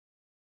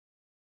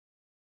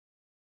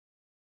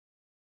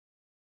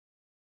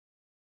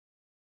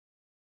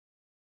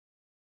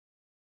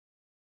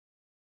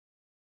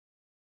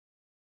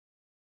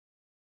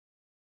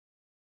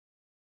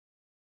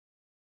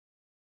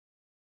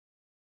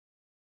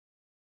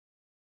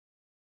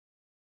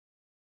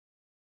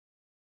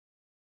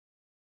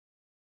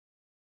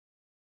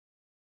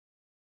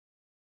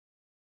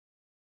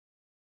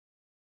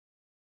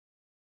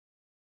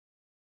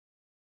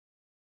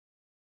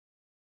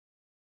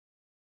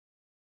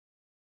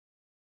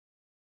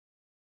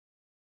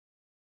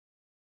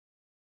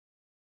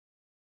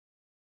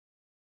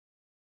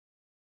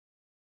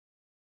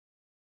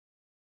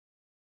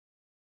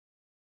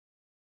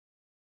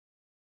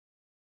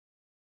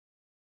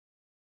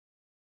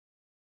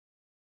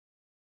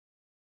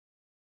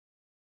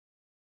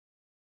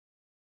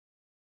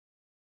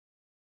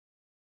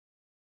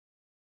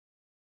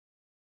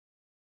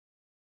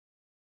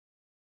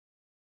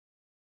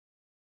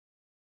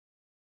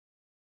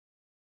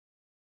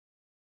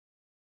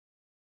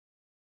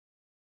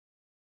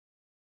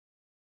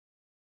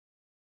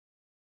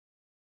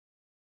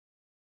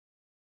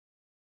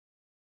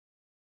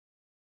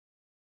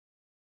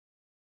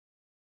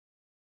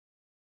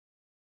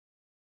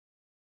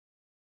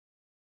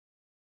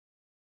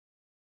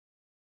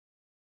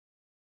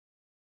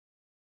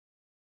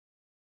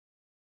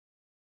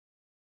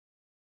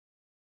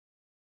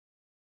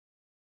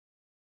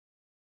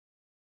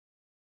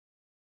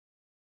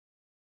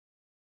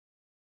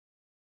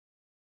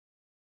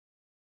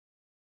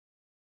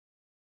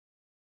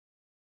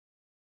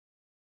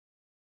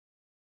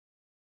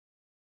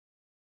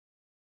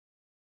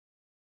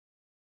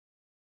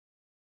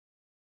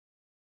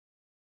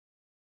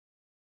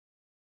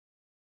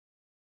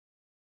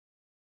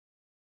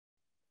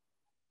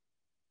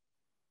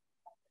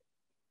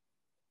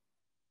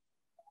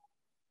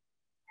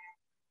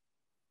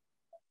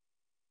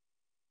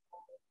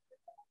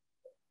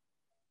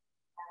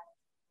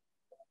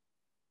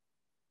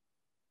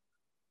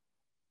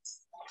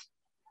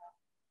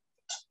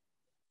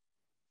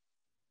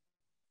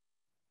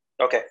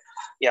Okay.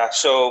 Yeah.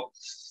 So,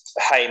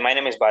 hi, my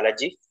name is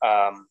Balaji.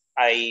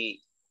 I,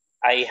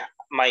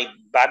 my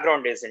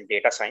background is in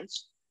data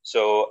science.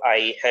 So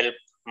I help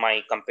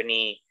my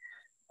company,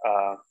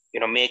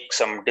 make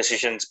some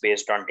decisions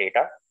based on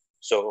data.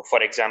 So,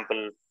 for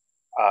example,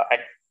 at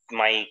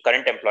my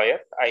current employer,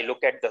 I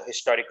look at the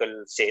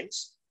historical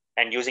sales,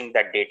 and using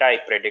that data, I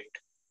predict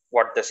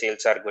what the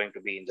sales are going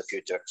to be in the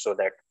future, so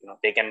that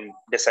they can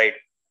decide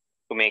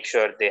to make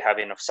sure they have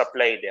enough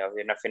supply, they have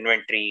enough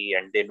inventory,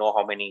 and they know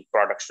how many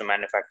products to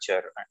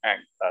manufacture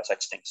and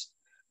such things.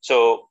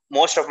 So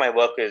most of my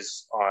work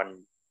is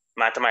on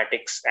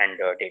mathematics and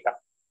data.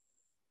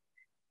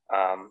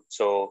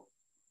 So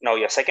now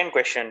your second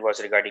question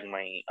was regarding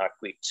my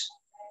tweets.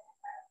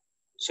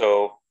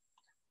 So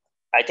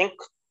I think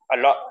a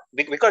lot,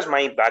 because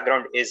my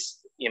background is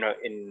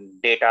in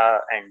data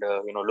and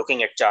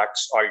looking at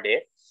charts all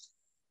day.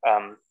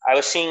 I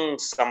was seeing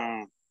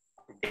some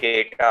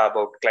data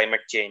about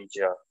climate change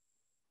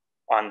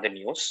on the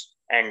news,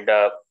 and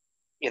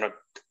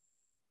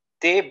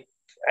they,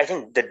 I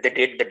think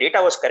the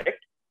data was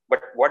correct,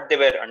 but what they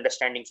were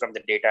understanding from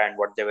the data and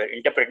what they were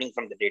interpreting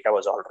from the data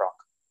was all wrong,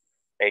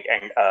 right?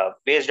 And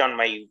based on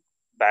my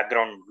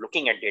background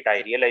looking at data,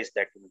 I realized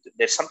that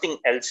there's something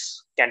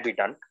else can be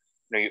done.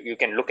 You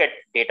can look at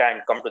data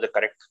and come to the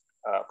correct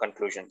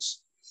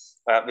conclusions,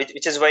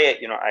 which is why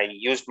I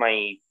used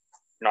my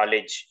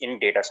knowledge in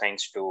data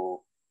science to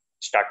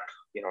start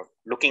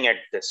looking at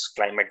this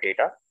climate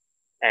data.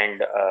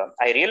 And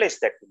I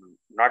realized that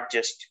not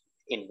just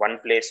in one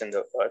place in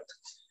the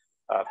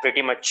earth,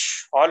 pretty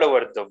much all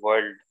over the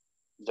world,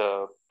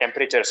 the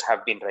temperatures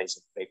have been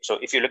rising, right? So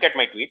if you look at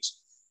my tweets,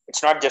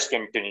 it's not just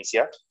in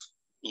Tunisia.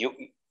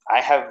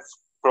 I have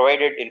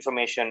provided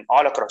information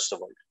all across the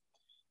world.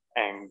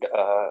 And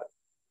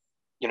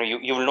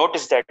you will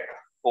notice that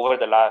over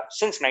the last,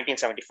 since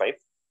 1975,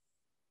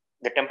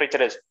 the temperature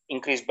has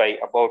increased by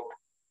about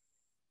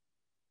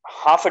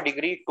half a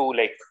degree to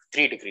like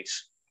 3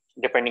 degrees,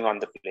 depending on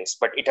the place,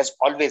 but it has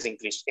always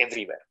increased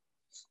everywhere.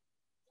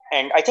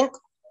 And I think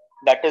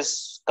that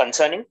is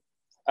concerning,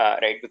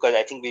 right? Because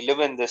I think we live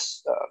in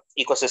this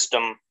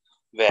ecosystem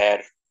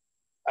where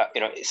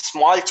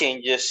small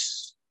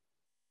changes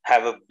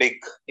have a big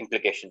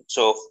implication.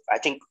 So I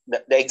think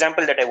the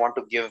example that I want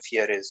to give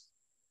here is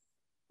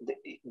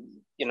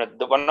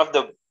one of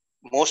the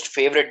most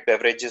favorite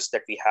beverages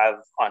that we have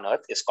on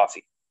earth is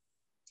coffee,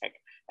 right?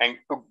 And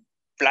to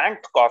plant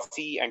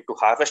coffee and to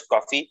harvest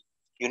coffee,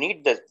 you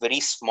need the very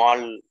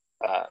small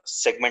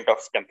segment of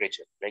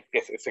temperature. Like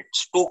if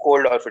it's too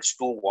cold or if it's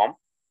too warm,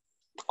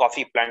 the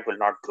coffee plant will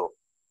not grow.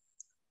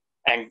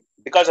 And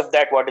because of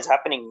that, what is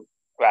happening,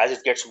 as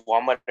it gets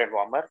warmer and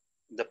warmer,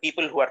 the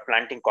people who are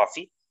planting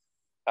coffee,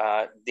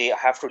 they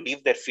have to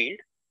leave their field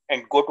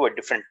and go to a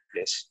different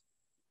place,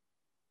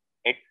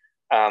 right?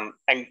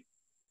 And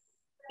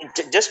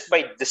just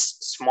by this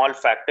small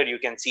factor, you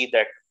can see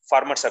that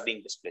farmers are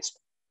being displaced,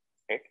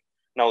 right?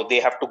 Now they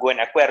have to go and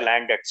acquire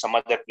land at some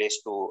other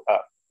place to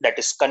that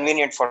is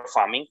convenient for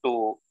farming,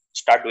 to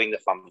start doing the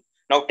farming.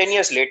 Now 10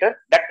 years later,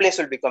 that place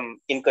will become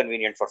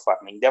inconvenient for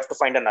farming. They have to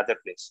find another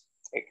place,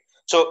 right?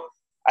 So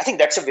I think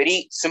that's a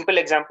very simple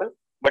example,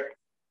 but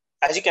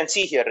as you can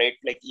see here, right,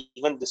 like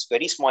even this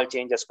very small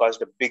change has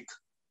caused a big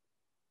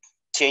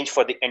change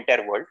for the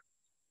entire world.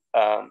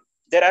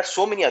 There are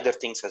so many other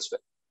things as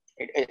well.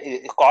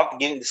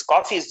 Giving this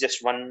coffee is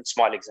just one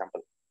small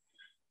example.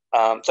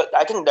 So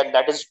I think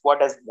that is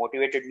what has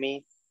motivated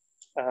me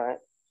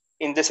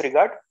in this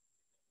regard.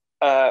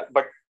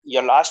 But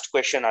your last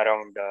question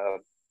around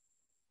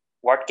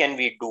what can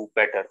we do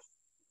better,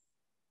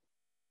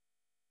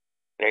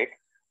 right?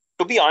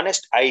 To be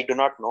honest, I do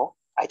not know.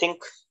 I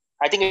think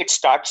it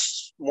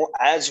starts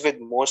as with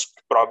most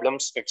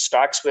problems. It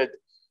starts with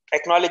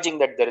acknowledging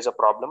that there is a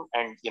problem,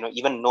 and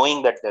even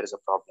knowing that there is a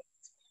problem.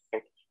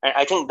 Right? And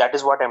I think that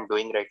is what I'm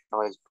doing right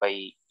now, is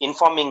by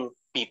informing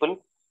people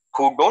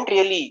who don't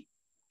really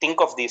think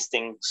of these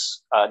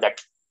things, that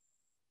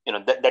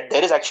that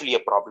there is actually a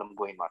problem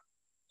going on.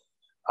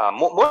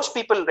 Most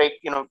people, right?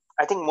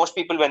 I think most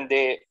people, when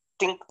they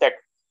think that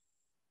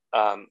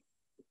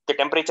the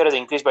temperature has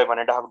increased by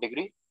 1.5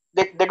 degree,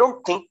 they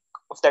don't think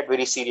of that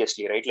very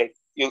seriously, right? Like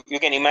you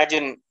can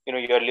imagine,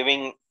 you're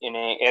living in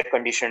an air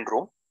conditioned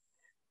room.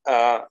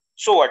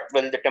 So what?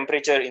 Well, the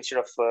temperature, instead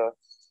of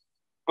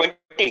 20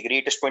 degree,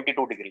 it is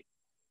 22 degree.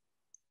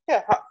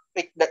 Yeah,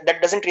 like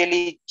that doesn't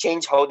really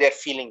change how they're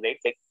feeling, right?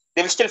 Like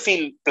they will still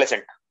feel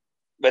pleasant,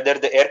 whether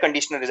the air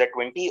conditioner is at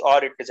 20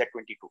 or it is at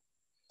 22.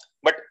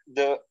 But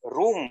the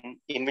room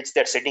in which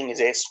they're sitting is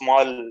a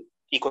small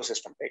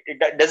ecosystem, right?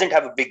 It doesn't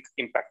have a big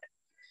impact.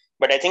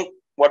 But I think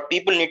what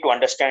people need to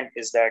understand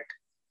is that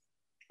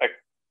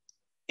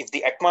if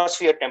the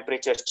atmosphere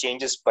temperature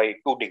changes by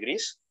 2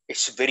 degrees,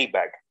 it's very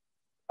bad.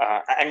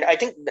 And I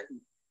think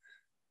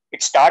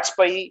it starts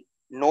by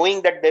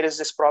knowing that there is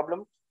this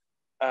problem.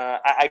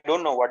 I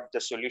don't know what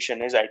the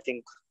solution is. I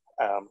think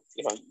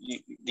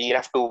we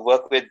have to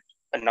work with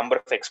a number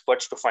of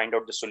experts to find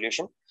out the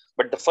solution.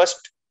 But the first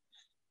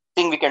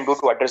thing we can do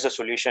to address the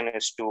solution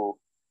is to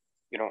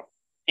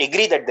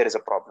agree that there is a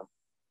problem.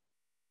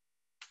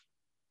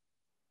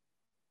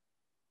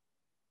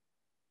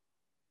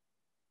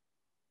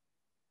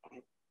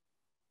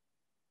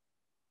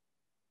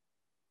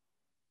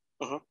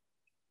 Mhm.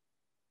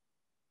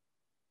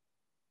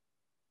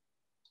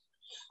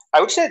 I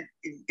would say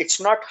it's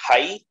not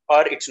high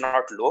or it's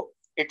not low.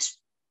 It's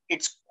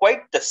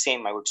quite the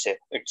same. I would say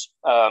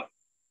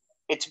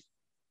it's.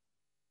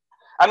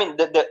 I mean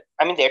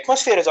the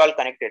atmosphere is all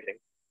connected, right?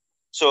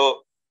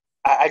 So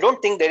I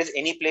don't think there is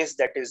any place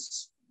that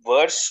is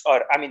worse,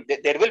 or I mean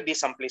there will be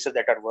some places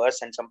that are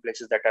worse and some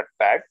places that are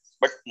bad,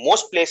 but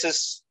most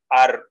places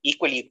are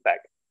equally bad.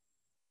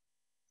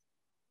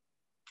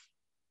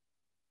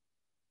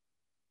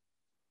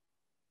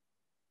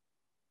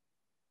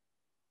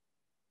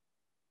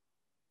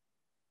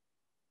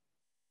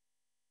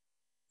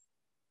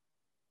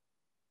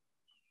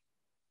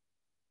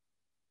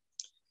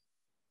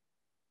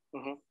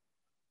 Hmm.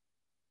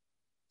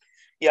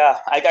 Yeah,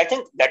 I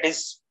think that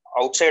is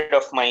outside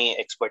of my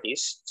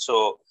expertise.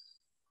 So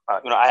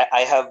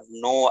I have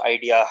no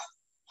idea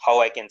how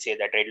I can say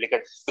that, right?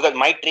 Because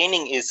my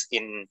training is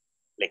in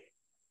like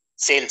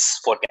sales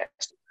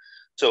forecasting.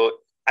 So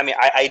I mean,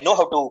 I know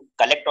how to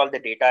collect all the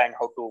data and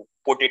how to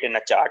put it in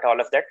a chart, all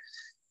of that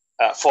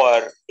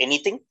for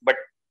anything. But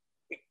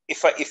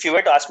if you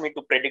were to ask me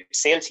to predict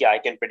sales, yeah, I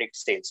can predict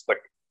sales. But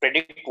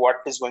predict what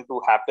is going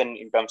to happen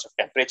in terms of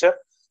temperature,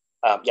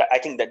 yeah, I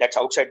think that's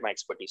outside my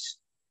expertise.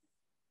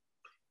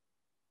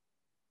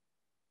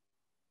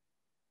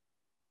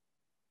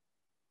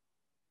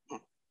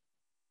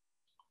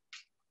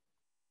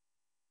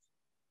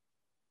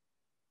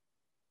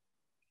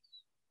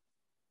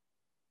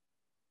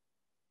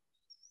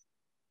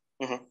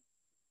 Mm-hmm.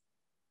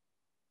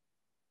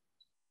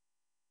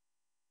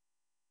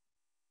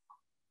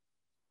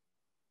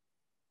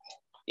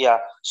 Yeah.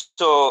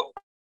 So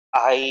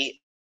I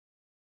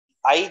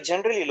I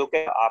generally look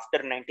at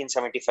after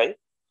 1975,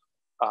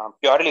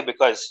 purely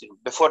because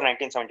before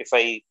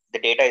 1975 the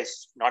data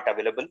is not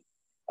available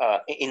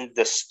in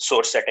the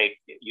source that I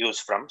use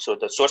from. So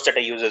the source that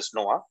I use is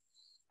NOAA,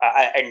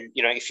 and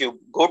if you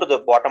go to the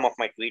bottom of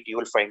my tweet, you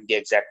will find the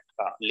exact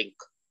link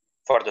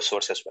for the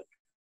source as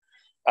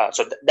well.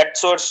 So that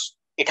source,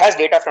 it has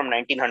data from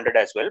 1900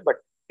 as well, but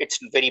it's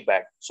very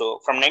bad. So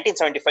from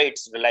 1975,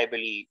 it's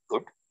reliably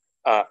good.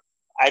 Uh,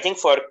 I think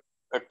for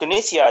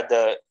Tunisia,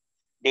 the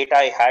data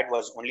I had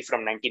was only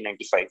from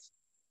 1995.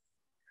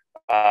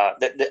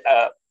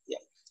 Yeah,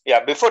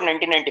 yeah, before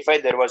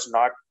 1995, there was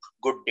not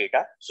good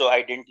data, so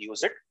I didn't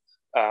use it.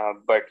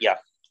 But yeah,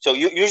 so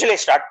you usually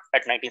start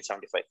at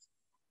 1975.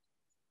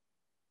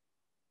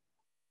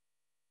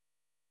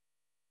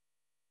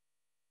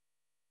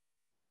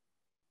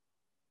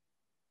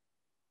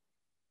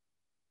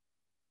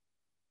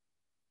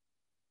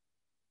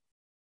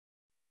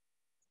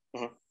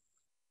 Mm-hmm.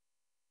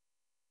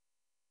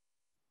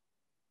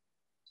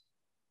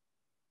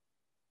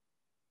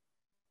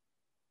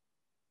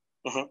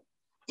 Mm-hmm.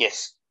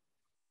 Yes.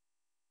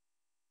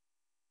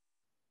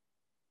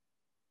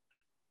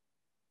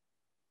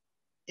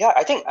 Yeah,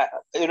 I think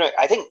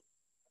I think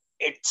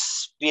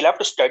we'll have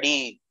to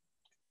study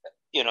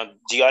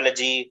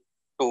geology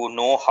to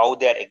know how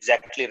they are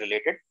exactly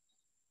related.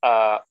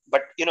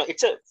 But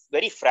it's a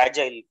very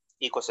fragile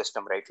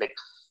ecosystem, right? Like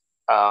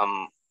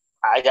um,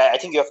 I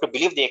think you have to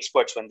believe the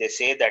experts when they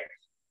say that.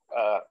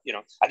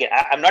 Again,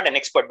 I'm not an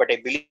expert, but I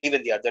believe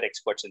in the other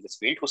experts in this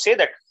field who say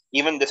that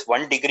even this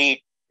 1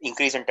 degree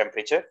increase in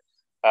temperature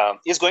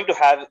is going to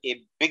have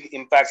a big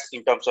impact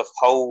in terms of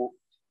how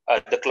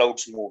the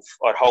clouds move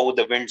or how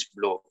the winds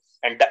blow,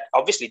 and that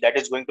obviously that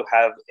is going to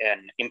have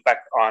an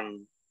impact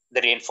on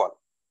the rainfall,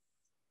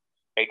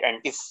 right? And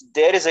if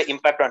there is an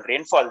impact on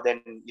rainfall,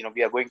 then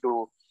we are going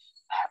to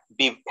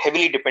be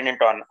heavily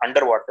dependent on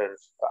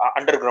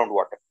underground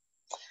water.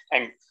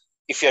 And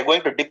if you're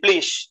going to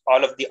deplete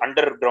all of the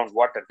underground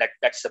water,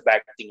 that's a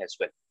bad thing as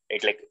well,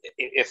 right? Like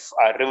if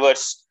our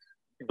rivers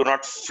do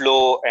not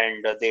flow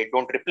and they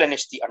don't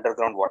replenish the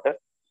underground water,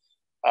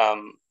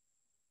 um,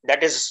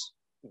 that is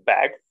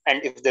bad.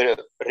 And if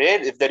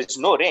there is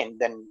no rain,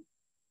 then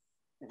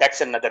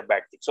that's another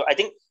bad thing. So I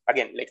think,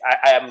 again, like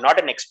I am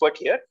not an expert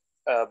here,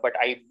 but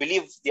I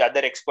believe the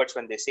other experts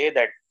when they say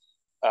that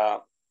uh,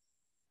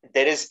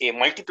 there is a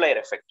multiplier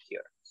effect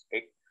here,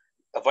 right?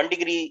 A 1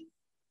 degree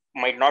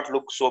might not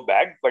look so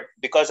bad, but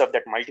because of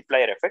that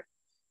multiplier effect,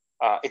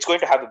 it's going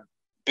to have a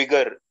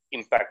bigger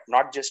impact,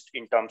 not just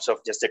in terms of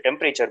just the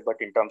temperature, but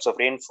in terms of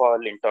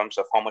rainfall, in terms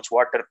of how much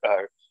water,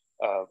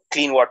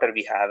 clean water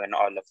we have, and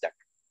all of that.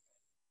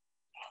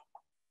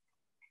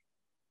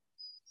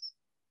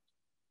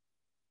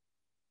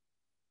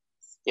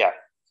 Yeah,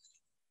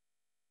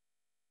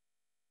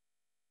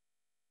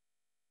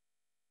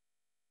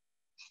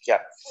 yeah,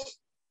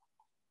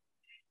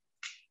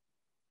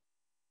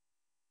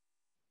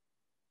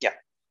 yeah.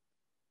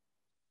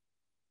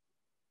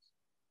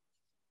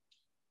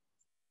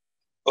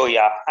 Oh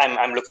yeah,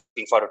 I'm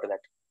looking forward to that.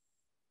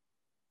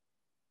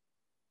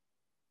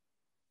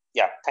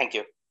 Yeah, thank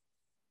you.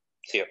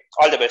 See you.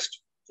 All the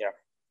best.